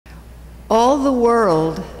All the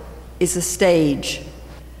world is a stage,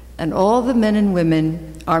 and all the men and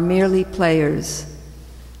women are merely players,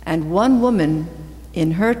 and one woman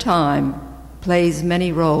in her time plays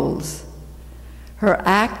many roles, her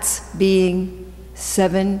acts being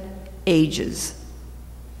 7 ages.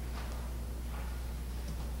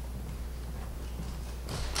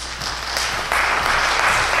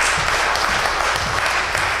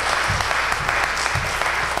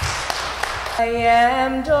 I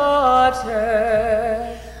am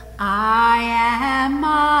daughter. I am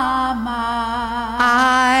mama.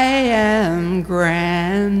 I am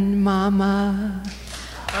grandmama.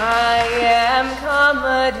 I am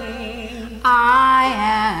comedy. I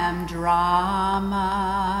am drama.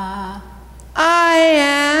 I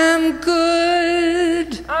am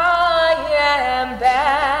good. I am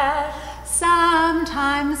bad.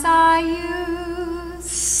 Sometimes I use.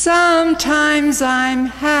 Sometimes I'm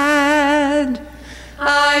had.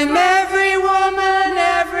 I'm every woman,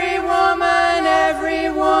 every woman, every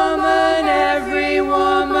woman, every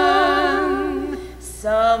woman.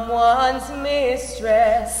 Someone's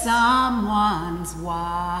mistress. Someone's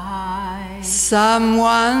wife.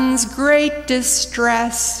 Someone's great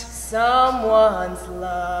distress. Someone's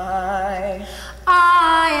life.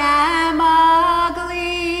 I am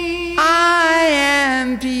ugly. I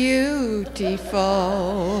am beautiful.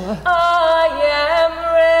 I am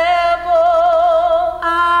rebel.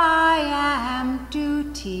 I am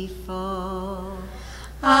dutiful.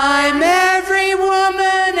 I'm every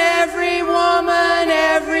woman, every woman,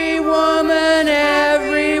 every woman,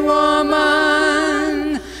 every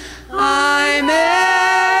woman. I'm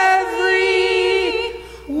every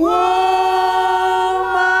woman.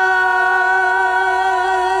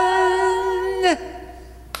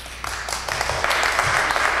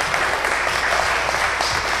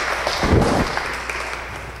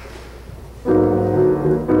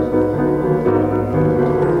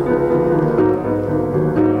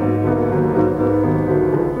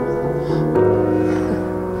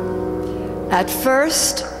 At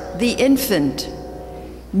first, the infant,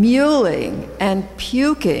 mewling and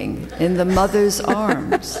puking in the mother's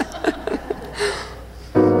arms.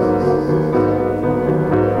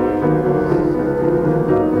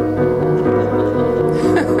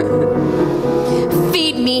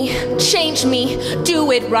 Feed me, change me,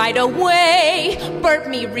 do it right away. Burp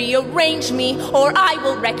me, rearrange me, or I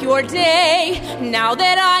will wreck your day. Now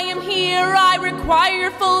that I am here, I require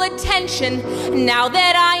your full attention. Now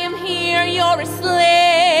that I am here, you're a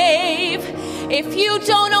slave. If you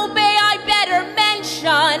don't obey, I better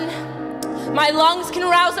mention my lungs can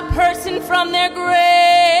rouse a person from their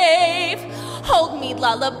grave. Hold me,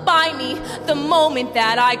 lullaby me, the moment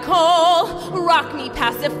that I call. Rock me,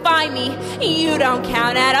 pacify me, you don't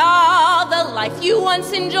count at all. The life you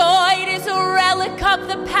once enjoyed is a relic of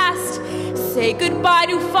the past. Say goodbye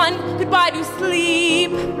to fun, goodbye to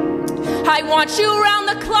sleep. I want you round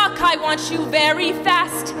the clock, I want you very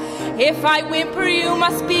fast. If I whimper, you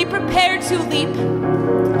must be prepared to leap.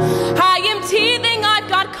 I am teething, I've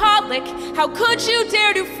got colic. How could you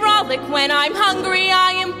dare to frolic? When I'm hungry,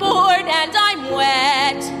 I am bored and I'm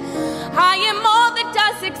wet. I am all that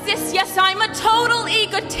does exist, yes, I'm a total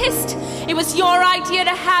egotist. It was your idea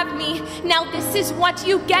to have me, now this is what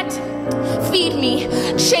you get. Feed me,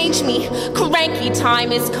 change me, cranky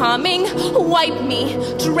time is coming. Wipe me,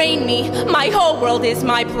 drain me, my whole world is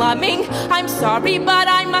my plumbing. I'm sorry, but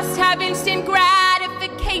I must have instant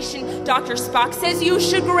gratification. Dr. Spock says you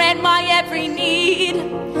should grant my every need.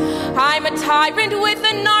 I'm a tyrant with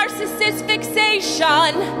a narcissist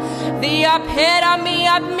fixation. The epitome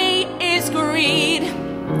of me is greed.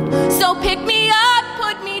 So pick me up,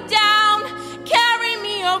 put me down, carry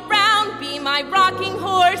me around, be my rocking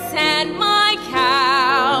horse and my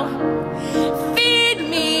cow. Feed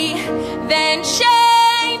me, then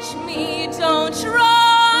change me, don't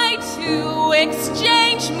try to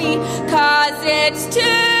exchange me, 'cause it's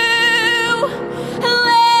too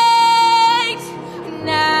late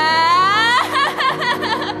now.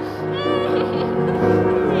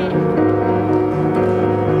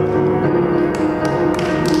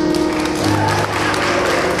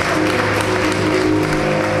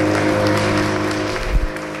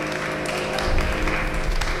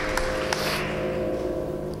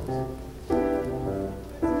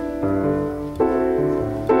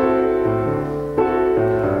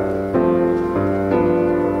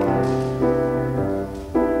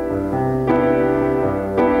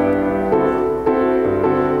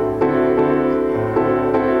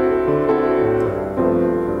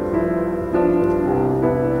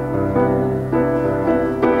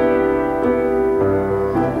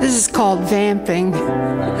 This is called vamping.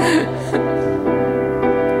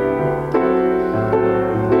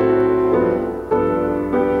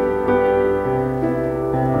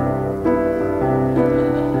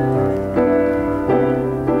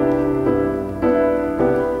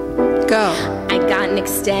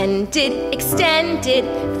 extended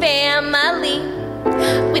family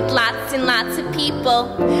with lots and lots of people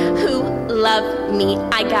who love me.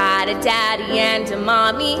 I got a daddy and a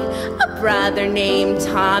mommy, a brother named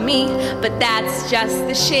Tommy, but that's just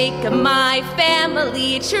the shake of my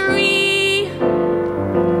family tree.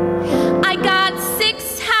 I got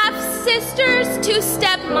 6 half-sisters, 2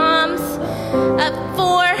 stepmoms,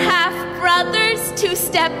 4 half-brothers, 2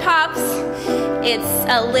 step-pops. It's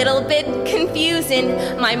a little bit confusing.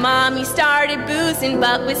 My mommy started boozing,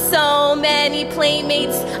 but with so many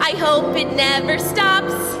playmates, I hope it never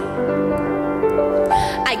stops.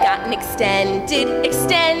 I got an extended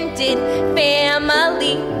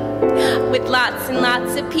family with lots and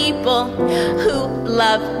lots of people who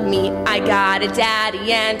love me. I got a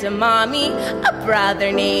daddy and a mommy, a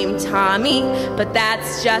brother named Tommy, but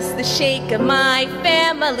that's just the shake of my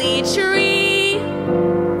family tree.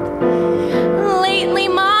 Lately,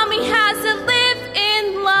 mommy has a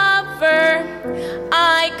live-in lover.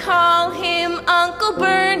 I call him Uncle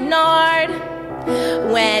Bernard.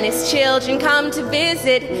 When his children come to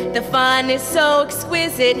visit, the fun is so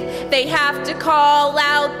exquisite, they have to call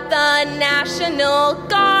out the National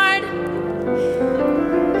Guard.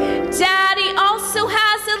 Daddy also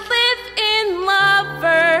has a live-in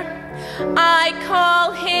lover. I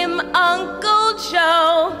call him Uncle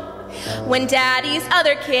Joe. When Daddy's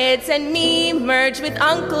other kids and me merge with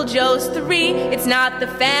Uncle Joe's 3, it's not the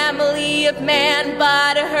family of man,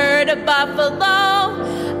 but a herd of buffalo.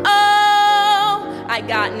 Oh, I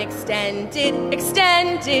got an extended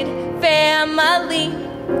family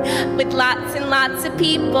with lots and lots of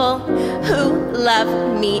people who love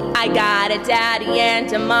me. I got a daddy and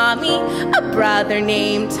a mommy, a brother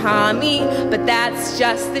named Tommy, but that's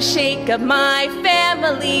just the shake of my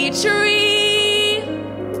family tree.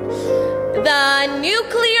 The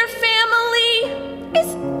nuclear family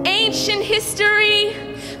is ancient history,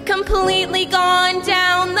 completely gone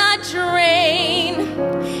down the drain.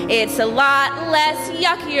 It's a lot less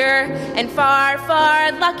yuckier and far,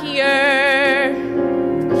 far luckier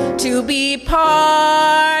to be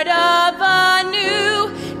part of a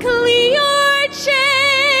nuclear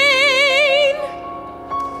chain.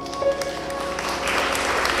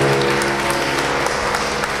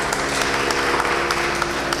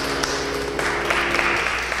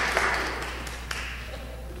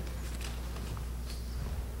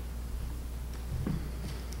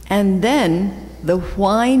 And then the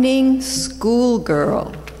whining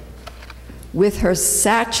schoolgirl, with her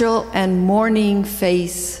satchel and mourning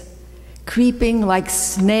face, creeping like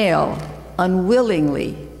snail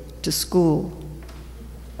unwillingly to school.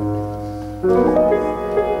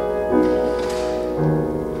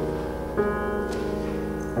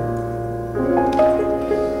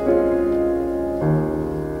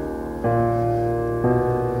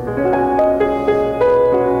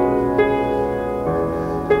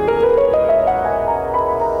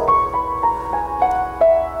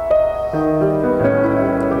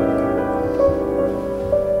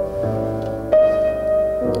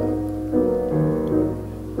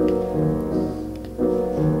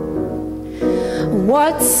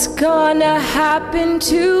 What's gonna happen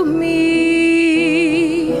to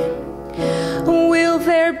me? Will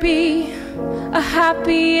there be a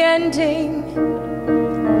happy ending?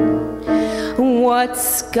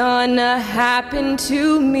 What's gonna happen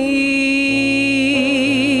to me?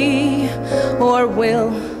 Or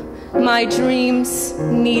will my dreams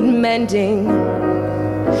need mending?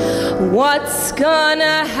 What's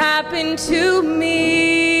gonna happen to me?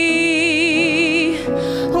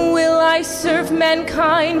 I serve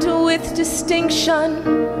mankind with distinction,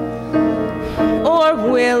 or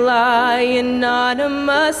will I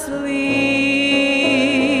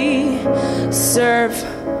anonymously serve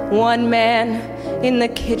one man in the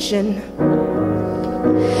kitchen?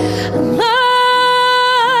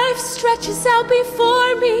 Life stretches out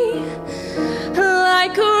before me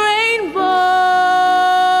like a rainbow.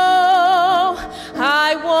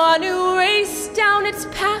 I want to race down its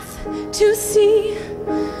path to see,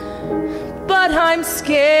 but I'm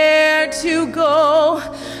scared to go.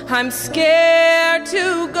 I'm scared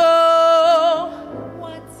to go.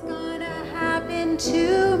 What's gonna happen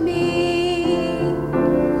to me?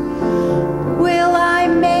 Will I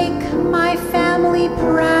make my family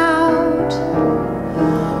proud?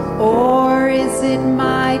 Or is it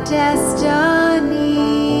my destiny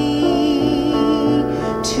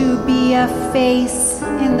to be a face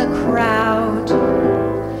in the crowd?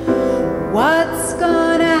 What's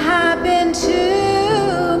gonna happen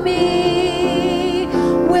to me?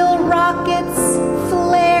 Will rockets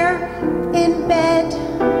flare in bed?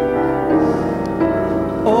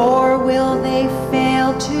 Or will they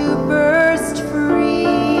fail to burst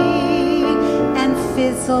free?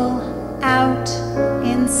 fizzle out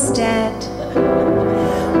instead.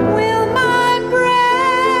 Will my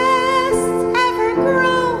breasts ever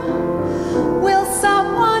grow? Will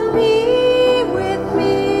someone be with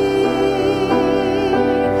me?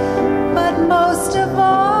 But most of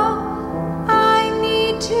all, I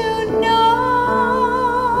need to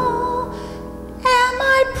know, am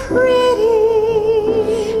I pretty?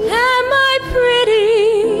 Am I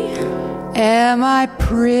pretty? Am I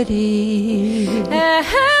pretty?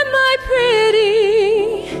 Am I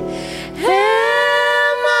pretty?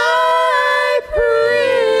 Am I pretty?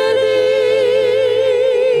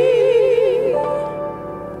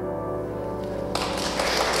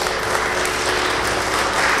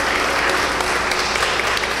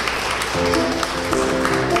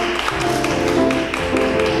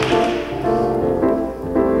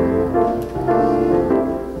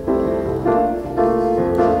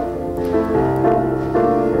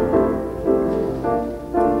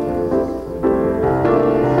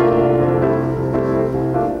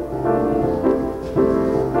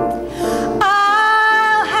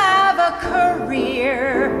 I'll have a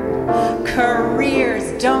career.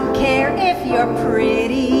 Careers don't care if you're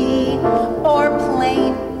pretty or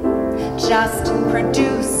plain. Just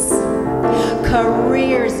produce.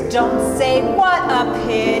 Careers don't say what a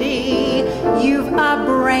pity. You've a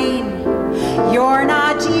brain. You're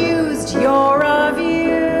not used. You're of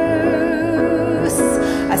use.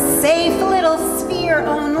 A safe little sphere.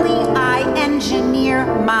 Only I engineer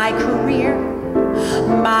my career.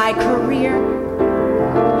 My career.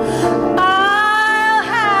 I'll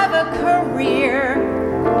have a career.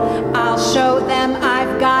 I'll show them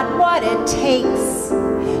I've got what it takes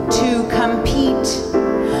to compete.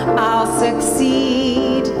 I'll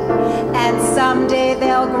succeed, and someday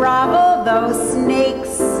they'll grovel, those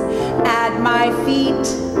snakes, at my feet.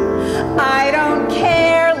 I don't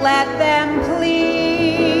care, let them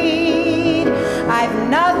plead. I've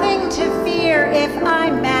nothing to fear if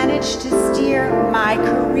I manage to steer my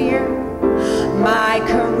career. My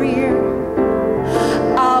career.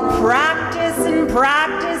 I'll practice and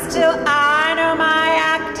practice till I know my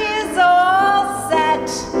act is all set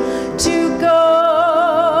to go.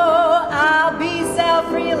 I'll be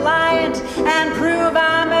self-reliant and prove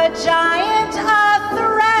I'm a giant, a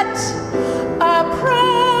threat, a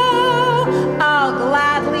pro. I'll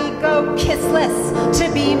gladly go kissless to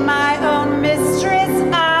be my own mistress.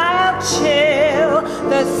 I'll chill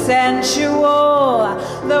the sensual.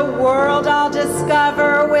 The world I'll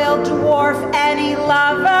discover will dwarf any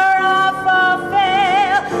lover. I'll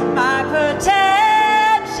fulfill my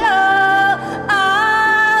potential.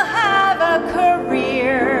 I'll have a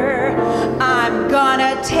career. I'm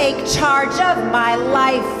gonna take charge of my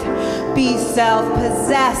life, be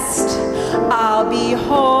self-possessed. I'll be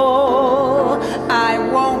whole. I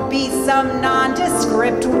won't be some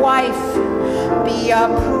nondescript wife, be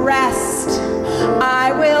oppressed.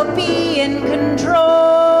 I will be in control.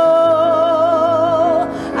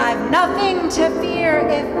 I've nothing to fear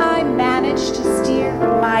if I manage to steer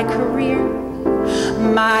my career.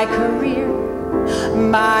 My career.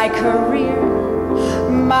 My career.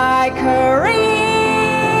 My career.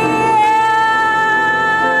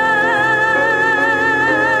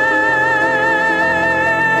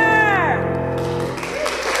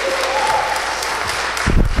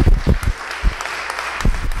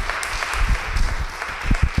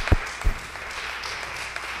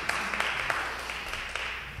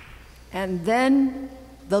 And then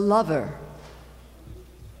the lover,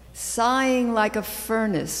 sighing like a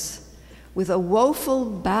furnace, with a woeful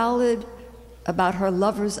ballad about her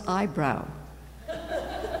lover's eyebrow.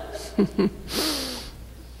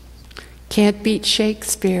 Can't beat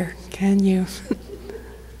Shakespeare, can you?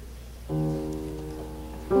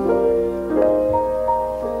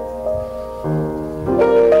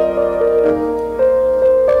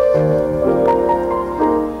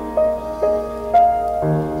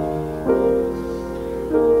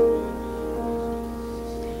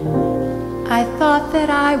 I thought that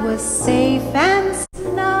I was safe and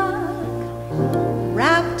snug,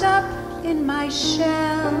 wrapped up in my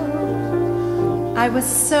shell. I was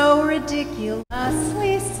so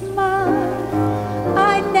ridiculously smug.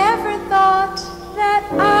 I never thought that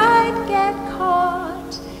I'd get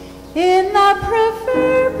caught in the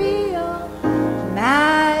proverbial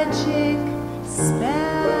magic spell.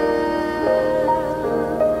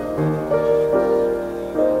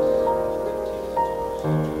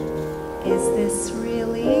 Is this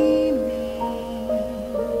really me,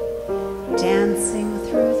 dancing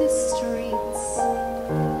through the streets,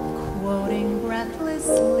 quoting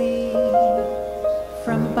breathlessly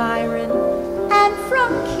from Byron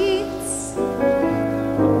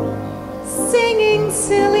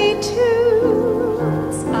silly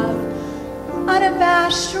tunes of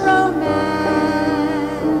unabashed romance,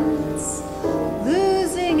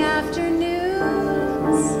 losing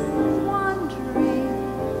afternoons, wandering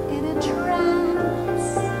in a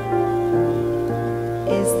trance.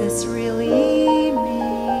 Is this really me,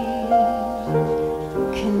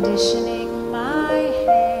 conditioning my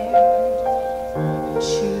hair,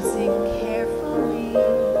 choosing carefully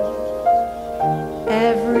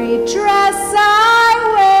every dress I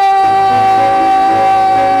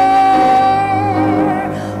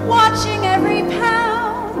wear, watching every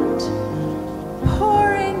pound,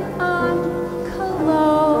 pouring on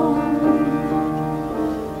cologne,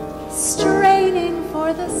 straining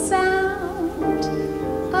for the sound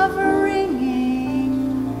of a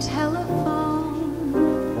ringing telephone.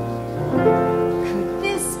 Could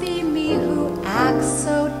this be me who acts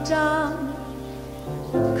so dumb?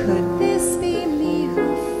 Could this be me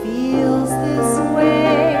who feels this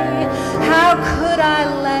way? How could I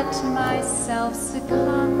let myself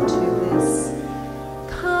succumb to this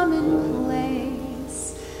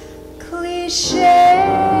commonplace cliche?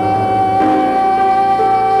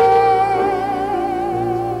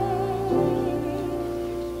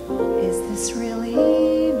 Is this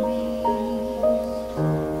really me,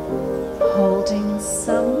 holding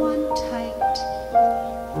someone tight,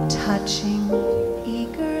 touching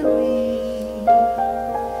eagerly,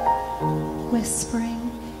 whispering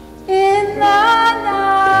in the night?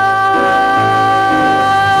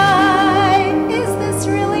 Is this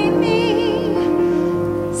really me,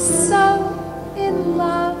 so in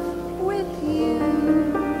love with you?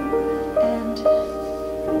 And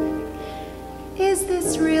is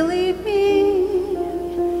this really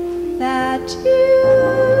me that you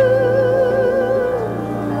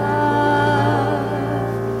love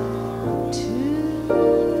too?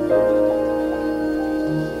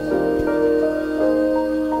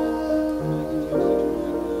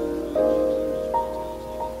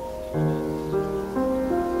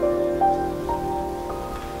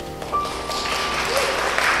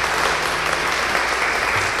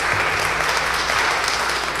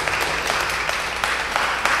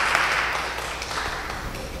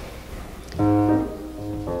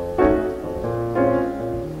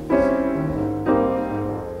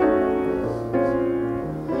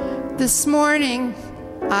 This morning,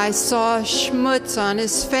 I saw schmutz on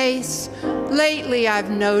his face. Lately, I've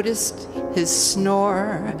noticed his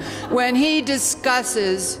snore when he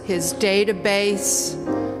discusses his database.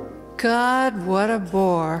 God, what a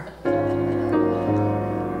bore.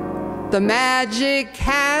 The magic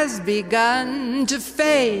has begun to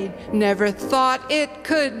fade. Never thought it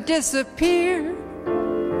could disappear.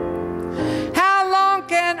 How long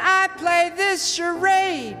can I play this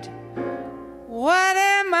charade? What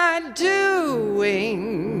am I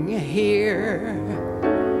doing here?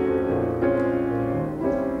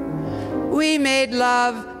 We made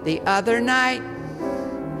love the other night.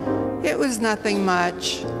 It was nothing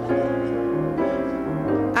much.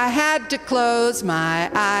 I had to close my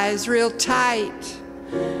eyes real tight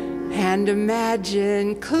and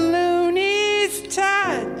imagine Clooney's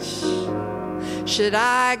touch. Should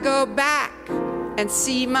I go back and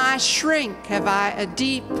see my shrink? Have I a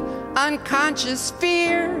deep unconscious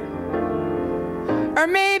fear? Or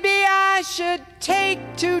maybe I should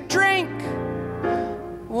take to drink.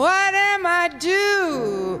 What am I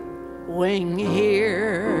doing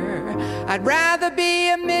here? I'd rather be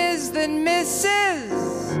a Ms. than Mrs.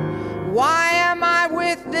 Why am I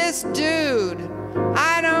with this dude?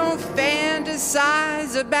 I don't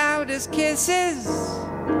fantasize about his kisses.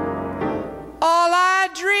 All I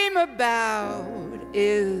dream about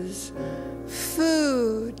is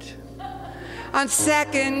food. On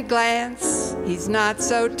second glance, he's not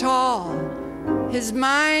so tall. His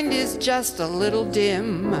mind is just a little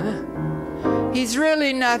dim. He's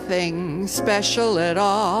really nothing special at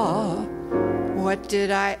all. What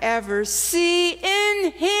did I ever see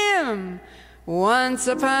in him? Once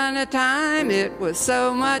upon a time, it was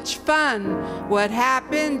so much fun. What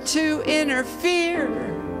happened to interfere?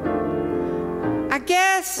 I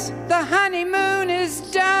guess the honeymoon is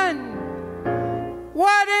done.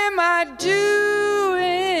 What am I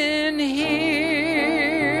doing here?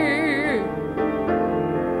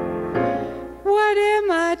 What am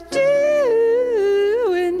I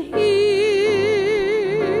doing here?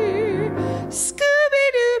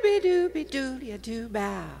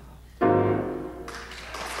 Scooby-Dooby-Dooby-Doo-bow.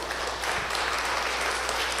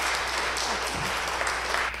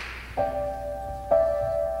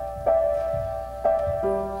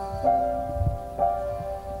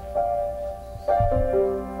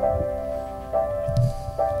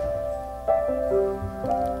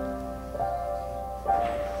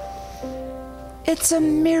 It's a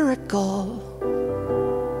miracle.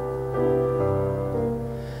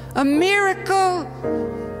 A miracle.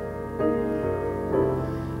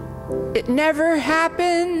 It never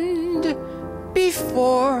happened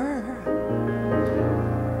before.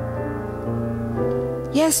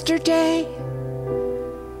 Yesterday,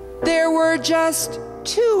 there were just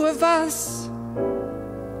 2 of us.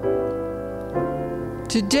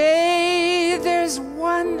 Today, there's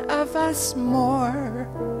 1 of us more.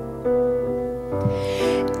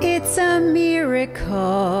 It's a miracle,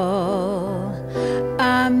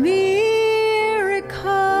 a miracle.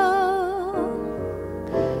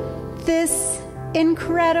 This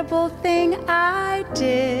incredible thing I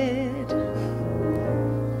did.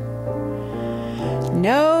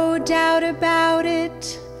 No doubt about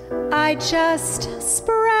it, I just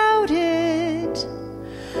sprouted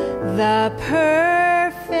the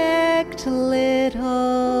perfect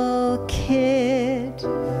little kid.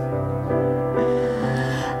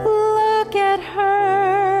 Look at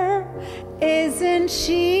her, isn't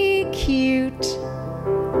she cute?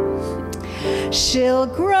 She'll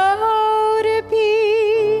grow to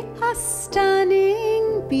be a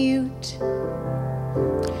stunning beaut.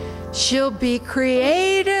 She'll be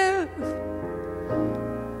creative,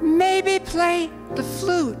 maybe play the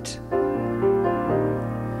flute,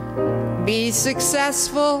 be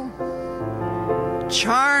successful,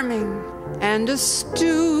 charming, and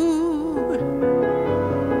astute.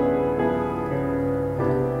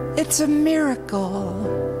 It's a miracle.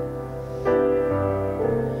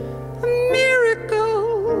 A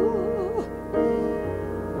miracle.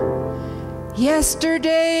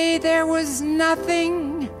 Yesterday there was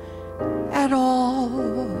nothing at all.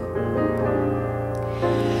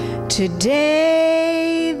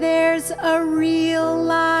 Today there's a real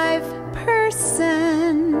live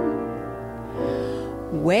person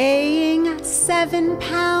weighing 7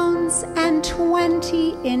 pounds and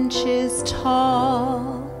 20 inches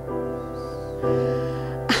tall.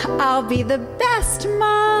 I'll be the best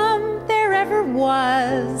mom there ever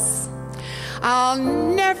was. I'll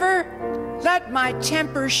never let my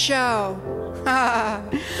temper show.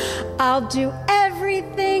 I'll do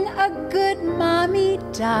everything a good mommy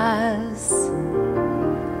does.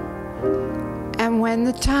 And when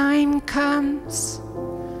the time comes,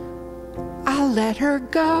 I'll let her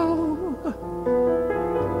go.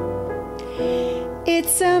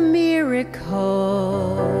 It's a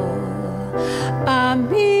miracle, a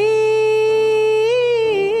miracle.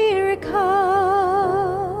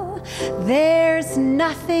 There's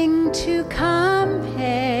nothing to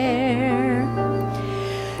compare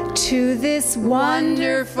to this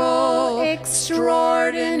wonderful,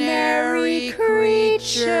 extraordinary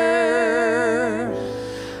creature.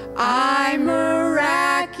 I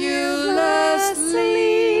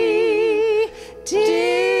miraculously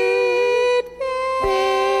did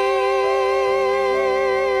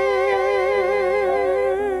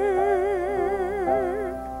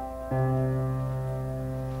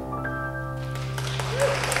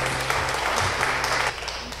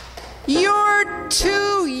You're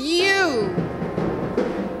to you.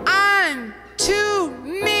 I'm to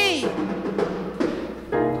me.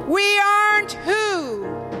 We aren't who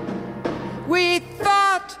we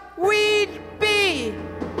thought we'd be.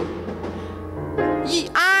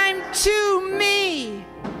 I'm to me.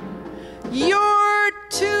 You're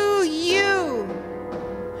to you.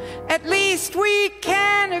 At least we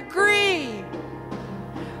can agree.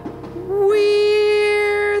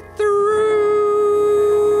 We're through.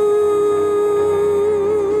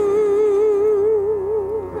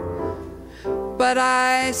 But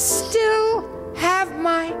I still have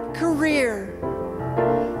my career.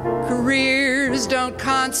 Careers don't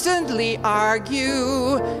constantly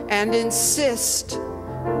argue and insist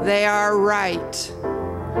they are right.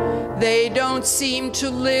 They don't seem to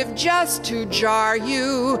live just to jar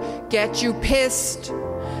you, get you pissed,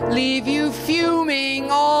 leave you fuming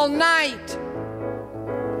all night.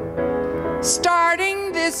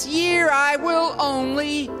 Starting this year, I will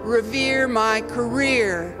only revere my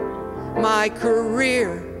career. My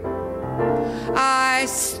career. I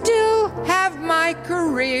still have my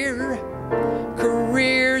career.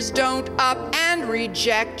 Careers don't up and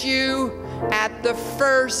reject you at the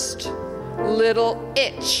first little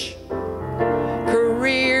itch.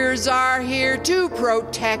 Careers are here to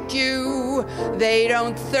protect you. They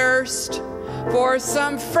don't thirst for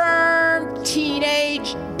some firm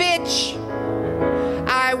teenage bitch.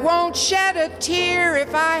 I won't shed a tear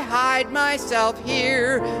if I hide myself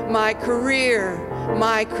here. My career,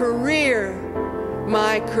 my career,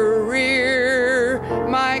 my career,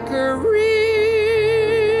 my career.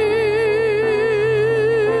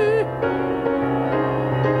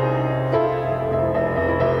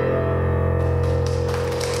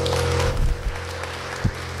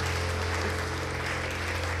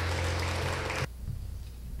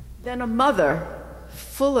 and a mother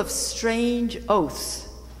full of strange oaths,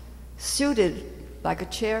 suited like a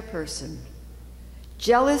chairperson,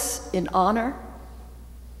 jealous in honor,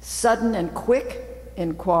 sudden and quick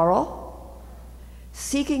in quarrel,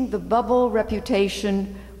 seeking the bubble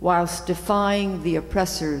reputation whilst defying the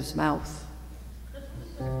oppressor's mouth.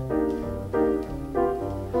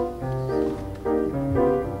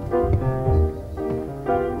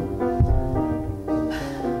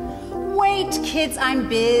 Wait, kids, I'm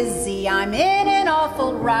busy. I'm in an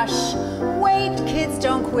awful rush. Wait, kids,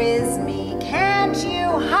 don't quiz me. Can't you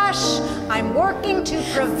hush? I'm working to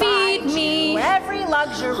provide me, you every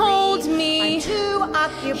luxury. Hold me, I'm too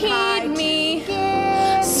occupied heed me, to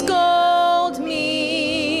give scold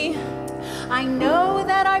me. I know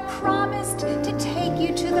that I promised to take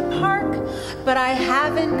you to the park, but I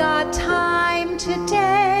haven't got time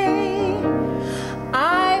today.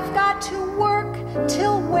 I've got to work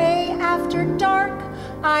till way after dark.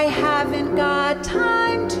 I haven't got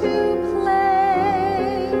time to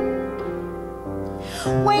play.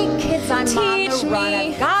 Wait, kids, I'm on the run.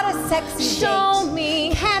 I've got a sexy show date.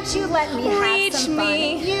 Me, can't you let me have some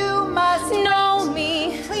fun? You must know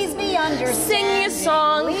me. Please be understanding. Sing your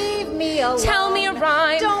song. Leave me alone. Tell me a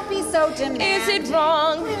rhyme. Don't be so demanding. Is it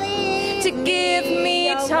wrong to give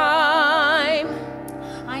me time?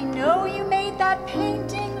 I know you made that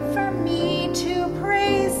painting for me to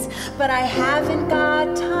praise, but I haven't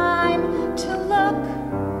got time to look.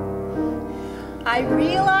 I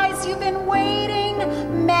realize you've been waiting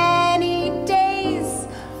many days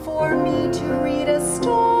for me to read a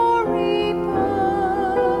storybook.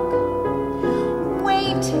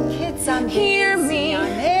 Wait, kids, I'm Hear busy. me.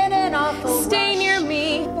 I'm in an awful Stay rush. near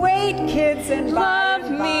me. Wait, kids, and Love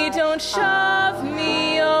me, don't shove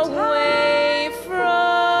me away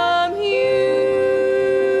from you.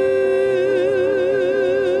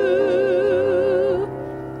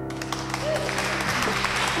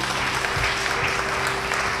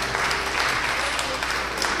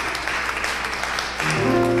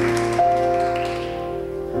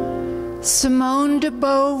 Simone de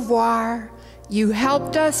Beauvoir, you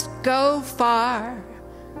helped us go far.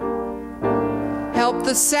 Help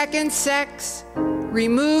the second sex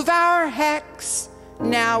remove our hex.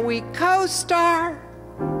 Now we co-star.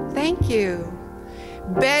 Thank you.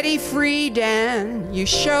 Betty Friedan, you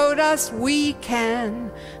showed us we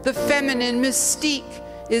can. The feminine mystique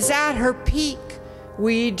is at her peak.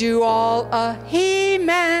 We do all a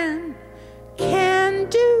he-man can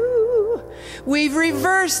do. We've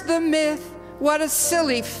reversed the myth, what a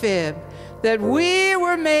silly fib, that we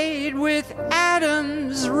were made with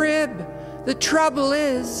Adam's rib. The trouble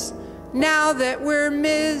is, now that we're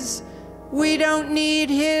Ms., we don't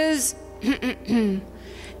need his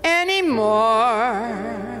anymore.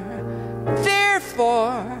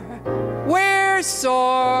 Therefore, where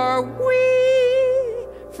soar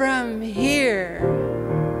we from here?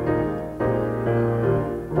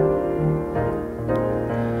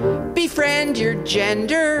 Befriend your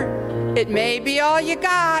gender, it may be all you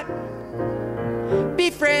got.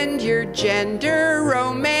 Befriend your gender,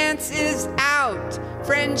 romance is out,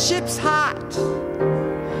 friendship's hot.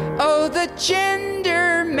 Oh, the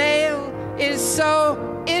gender male is so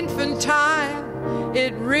infantile,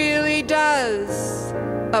 it really does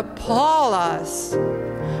appall us.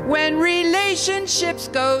 When relationships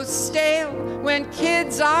go stale, when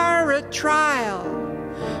kids are a trial,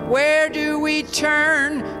 where do we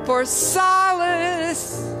turn for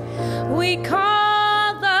solace? We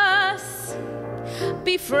call us.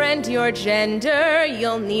 Befriend your gender,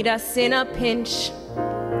 you'll need us in a pinch.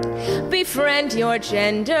 Befriend your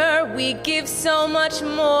gender, we give so much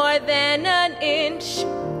more than an inch.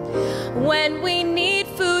 When we need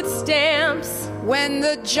food stamps, when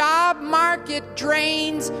the job market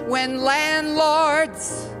drains, when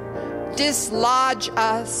landlords dislodge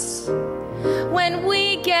us, when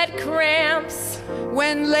we get cramps,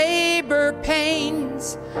 when labor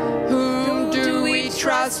pains, whom do we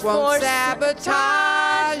trust won't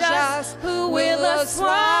sabotage us? Who will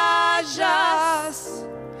assuage us?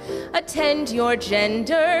 Attend your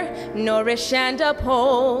gender, nourish and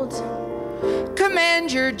uphold.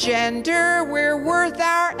 Commend your gender, we're worth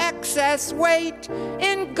our excess weight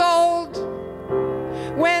in gold.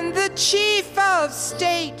 When the chief of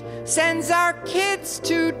state sends our kids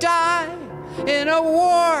to die in a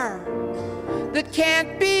war that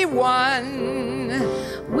can't be won,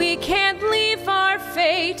 we can't leave our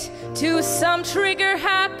fate to some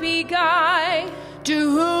trigger-happy guy. To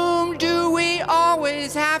whom do we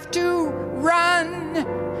always have to run?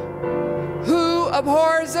 Who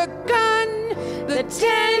abhors a gun that the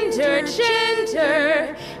tender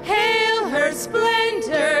gender. Hail her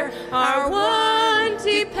splendor, our one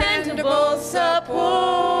dependable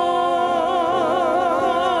support.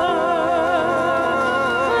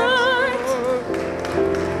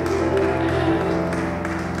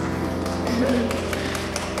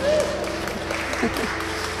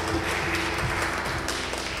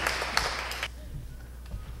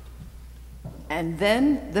 And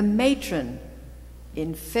then the matron,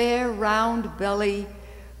 in fair round belly,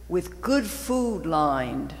 with good food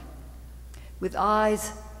lined, with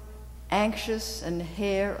eyes anxious and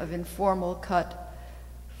hair of informal cut,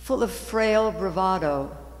 full of frail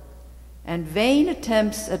bravado, and vain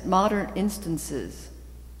attempts at modern instances,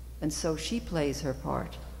 and so she plays her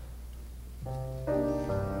part.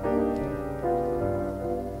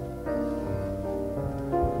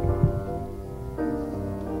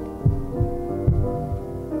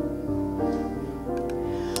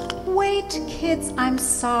 Wait, kids, I'm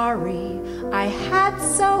sorry, I had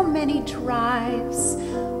so many drives.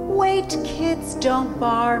 Wait, kids, don't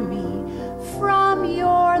bar me from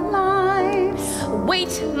your lives.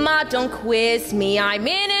 Wait, Ma, don't quiz me, I'm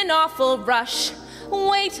in an awful rush.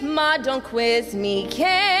 Wait, Ma, don't quiz me,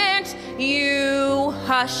 can't you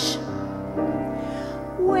hush?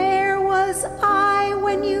 Where was I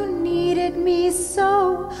when you needed me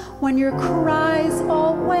so? When your cries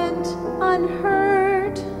all went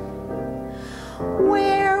unheard?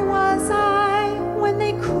 Where was I when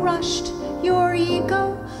they crushed your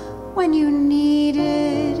ego? When you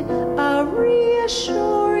needed a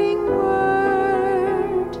reassuring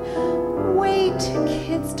word? Wait,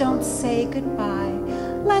 kids, don't say goodbye.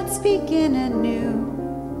 Let's begin anew.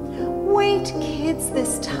 Wait, kids,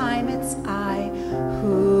 this time it's I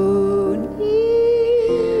who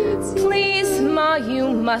needs you. Please, Ma, you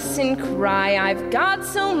mustn't cry, I've got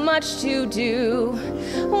so much to do.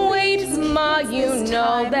 Wait, Ma, you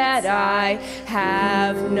know that I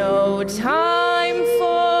have no time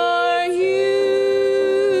for you.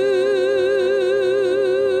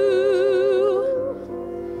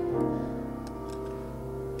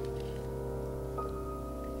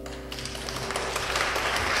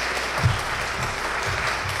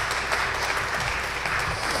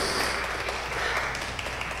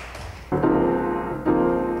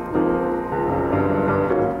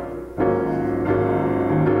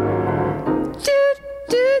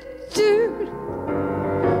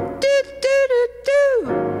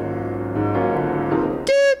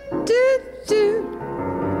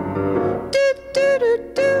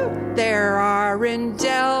 There are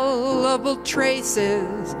indelible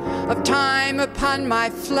traces of time upon my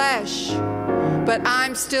flesh, but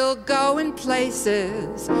I'm still going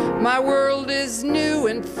places. My world is new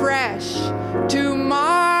and fresh.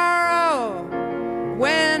 Tomorrow,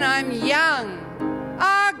 when I'm young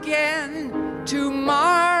again.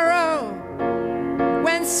 Tomorrow,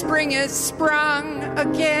 when spring is sprung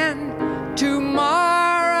again.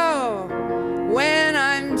 Tomorrow, when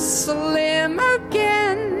I'm slim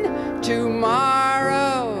again.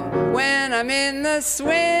 Tomorrow, when I'm in the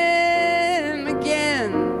swim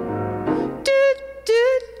again. Do,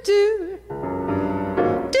 do, do.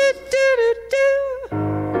 Do, do, do, do.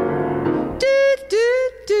 Do, do,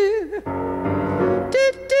 do. Do,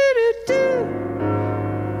 do, do, do.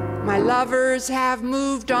 My lovers have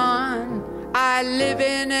moved on. I live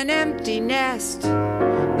in an empty nest.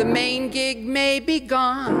 The main gig may be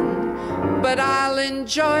gone, but I'll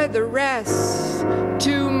enjoy the rest.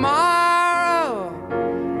 Tomorrow,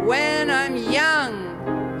 when I'm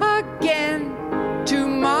young again.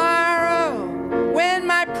 Tomorrow, when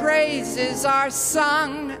my praises are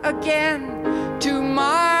sung again.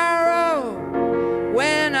 Tomorrow,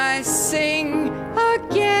 when I sing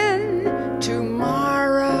again.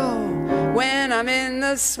 Tomorrow, when I'm in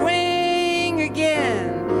the swing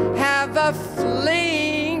again. Have a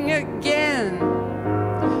fling again.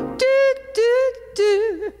 Do, do,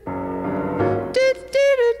 do. Do, do,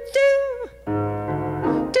 do, do.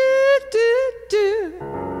 Do, do, do.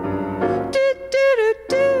 Do, do, do,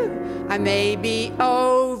 do. I may be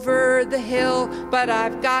over the hill, but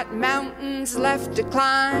I've got mountains left to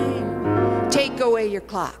climb. Take away your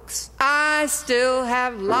clocks. I still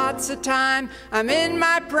have lots of time. I'm in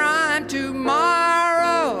my prime.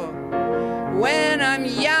 Tomorrow, when I'm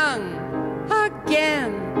young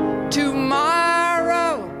again.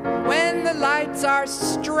 Tomorrow, when the lights are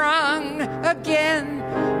strung again.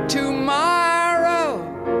 Tomorrow,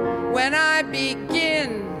 when I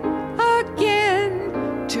begin again.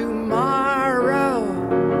 Tomorrow,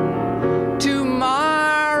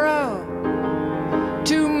 tomorrow,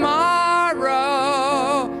 tomorrow,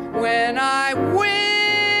 when I win.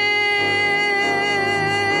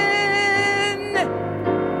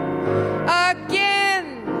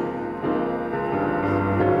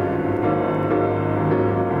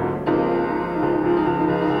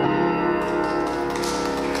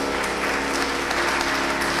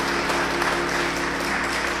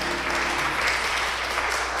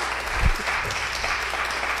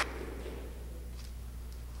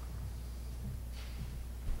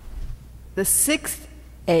 The sixth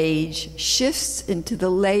age shifts into the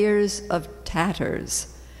layers of tatters,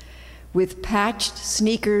 with patched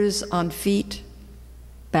sneakers on feet,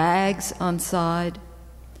 bags on side,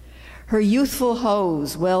 her youthful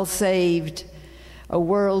hose well saved, a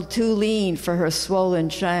world too lean for her swollen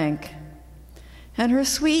shank, and her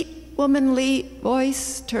sweet womanly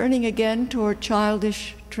voice turning again toward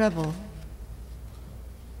childish treble.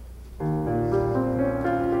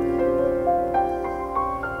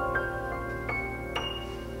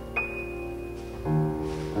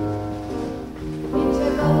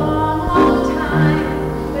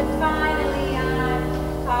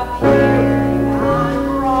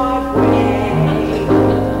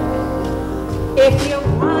 If you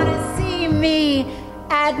want to see me,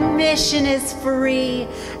 admission is free,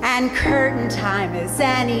 and curtain time is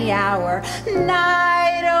any hour,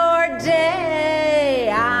 night or day.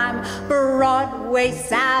 I'm Broadway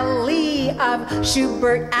Sally of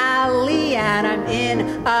Schubert Alley, and I'm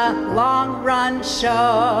in a long-run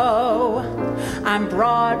show. I'm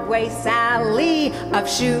Broadway Sally of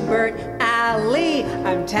Schubert Alley.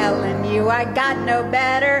 I'm telling you, I got no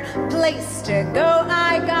better place to go.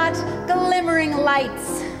 I got glimmering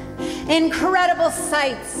lights, incredible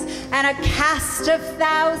sights, and a cast of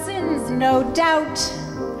thousands, no doubt.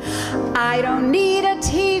 I don't need a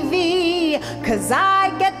TV, 'cause I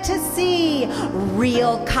get to see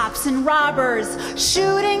real cops and robbers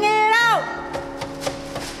shooting it out.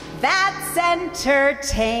 That's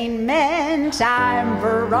entertainment. I'm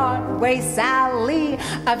Broadway Sally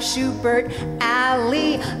of Schubert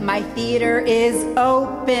Alley. My theater is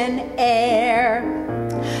open air.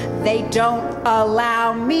 They don't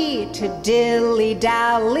allow me to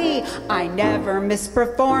dilly-dally. I never miss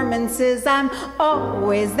performances, I'm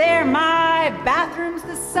always there. My bathroom's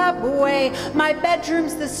the subway, my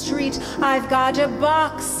bedroom's the street. I've got a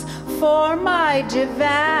box for my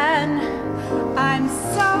divan. I'm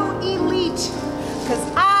so elite, 'cause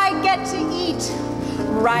I get to eat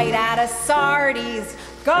right out of Sardi's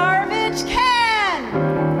garbage can.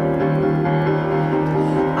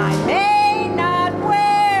 I may not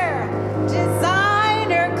wear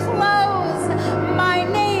designer clothes, my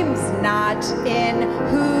name's not in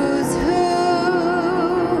Who's Who,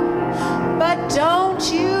 but don't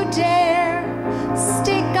you dare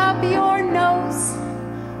stick up your nose,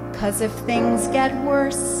 'cause if things get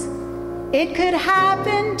worse, it could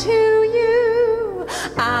happen to you.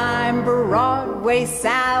 I'm Broadway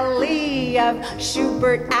Sally of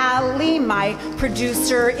Schubert Alley. My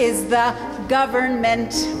producer is the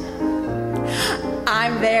government.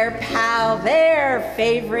 I'm their pal, their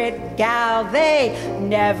favorite gal. They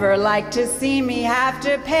never like to see me have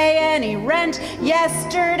to pay any rent.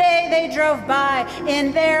 Yesterday they drove by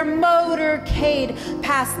in their motorcade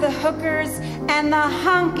past the hookers and the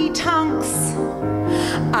honky-tonks.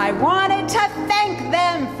 I wanted to thank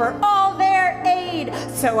them for all their aid,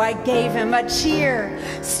 so I gave him a cheer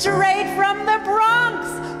straight from the Bronx.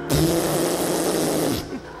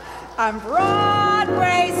 I'm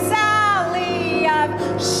Broadway Sally of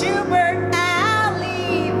Schubert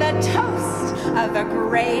Alley, the toast of the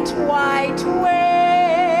Great White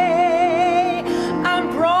Way. I'm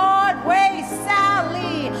Broadway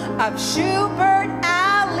Sally of Schubert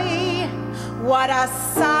Alley. What a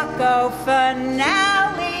sacco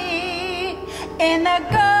finale in the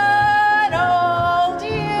good old USA.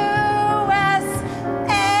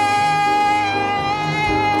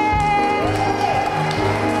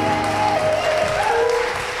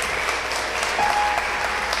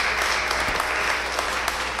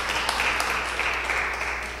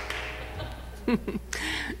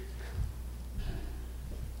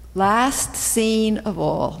 Last scene of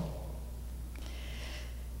all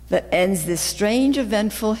that ends this strange,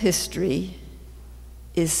 eventful history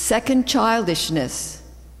is second childishness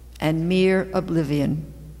and mere oblivion.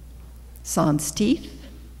 Sans teeth,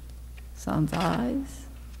 sans eyes,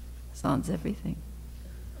 sans everything.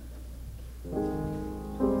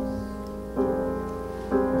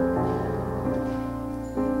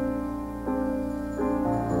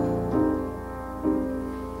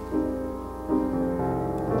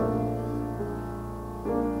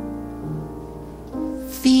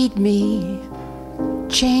 Feed me,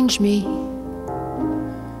 change me,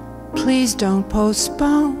 please don't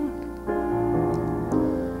postpone.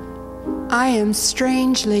 I am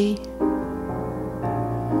strangely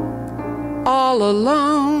all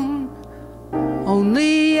alone.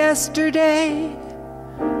 Only yesterday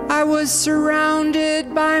I was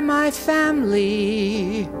surrounded by my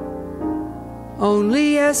family.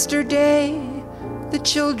 Only yesterday the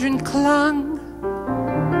children clung.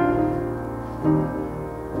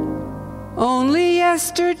 Only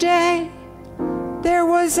yesterday there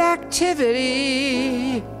was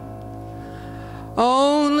activity.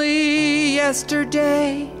 Only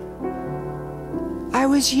yesterday I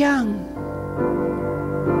was young.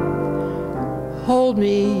 Hold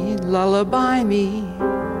me, lullaby me,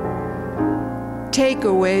 take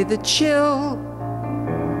away the chill.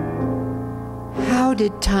 How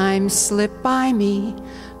did time slip by me,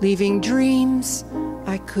 leaving dreams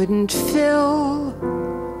I couldn't fill?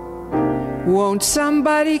 Won't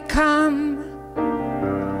somebody come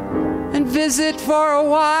and visit for a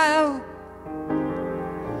while?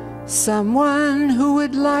 Someone who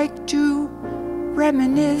would like to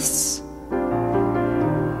reminisce.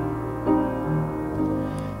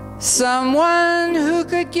 Someone who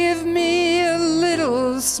could give me a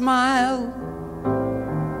little smile.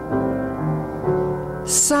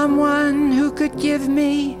 Someone who could give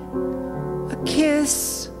me a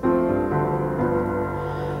kiss.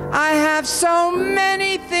 I have so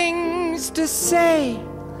many things to say.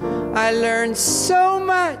 I learned so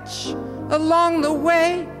much along the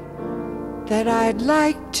way that I'd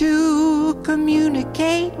like to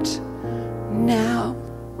communicate now.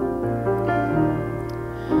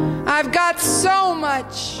 I've got so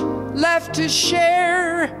much left to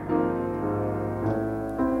share.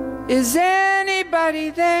 Is anybody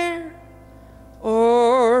there?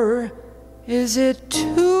 Or is it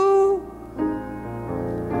too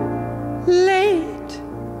late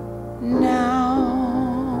now?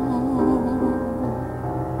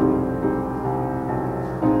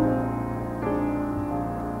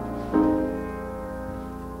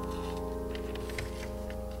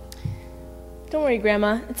 Don't worry,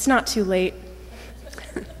 Grandma. It's not too late.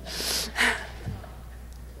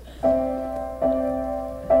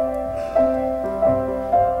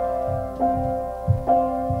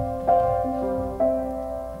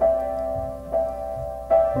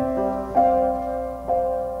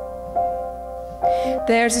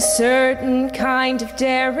 There's a certain kind of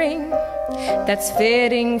daring that's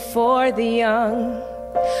fitting for the young,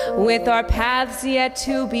 with our paths yet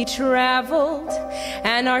to be traveled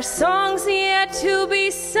and our songs yet to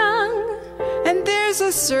be sung. And there's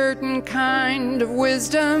a certain kind of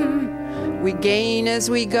wisdom we gain as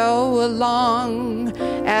we go along,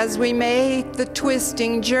 as we make the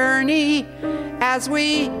twisting journey, as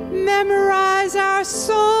we memorize our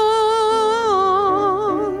song.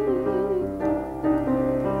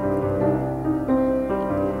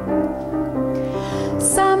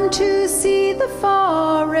 Some to see the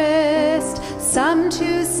forest, some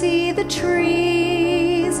to see the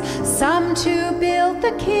trees, some to build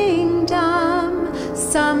the kingdom,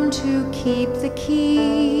 some to keep the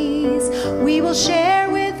keys. We will share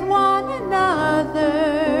with one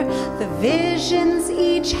another the visions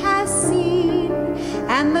each has seen,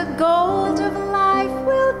 and the gold of life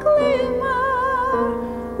will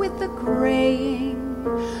glimmer with the graying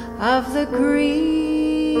of the green.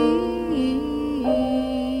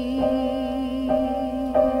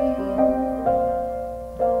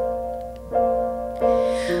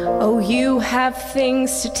 Oh, you have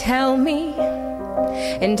things to tell me,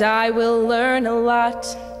 and I will learn a lot.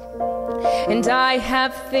 And I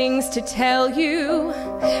have things to tell you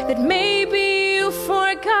that maybe you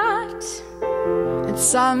forgot. And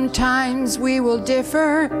sometimes we will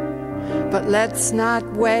differ, but let's not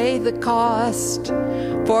weigh the cost.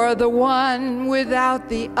 For the one without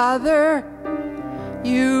the other,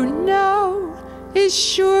 you know, is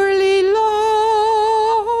surely lost.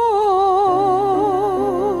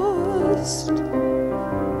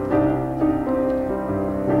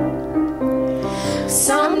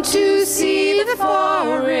 Some to see the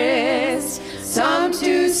forest, some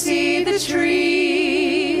to see the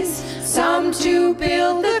trees, some to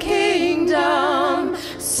build the kingdom,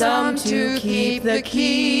 some to keep the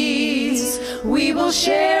keys. We will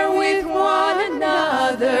share with one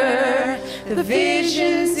another the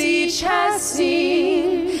visions each has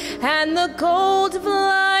seen, and the gold of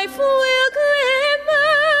life will glimmer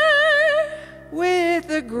with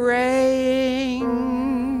the graying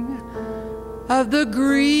of the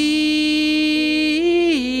green.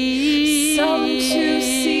 Some to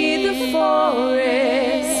see the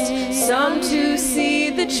forest, some to see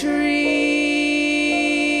the trees.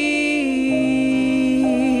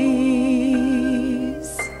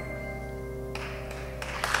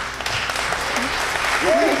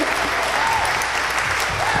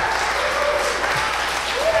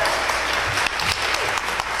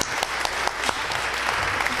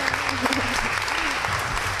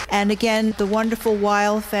 And again, the wonderful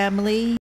Wile family.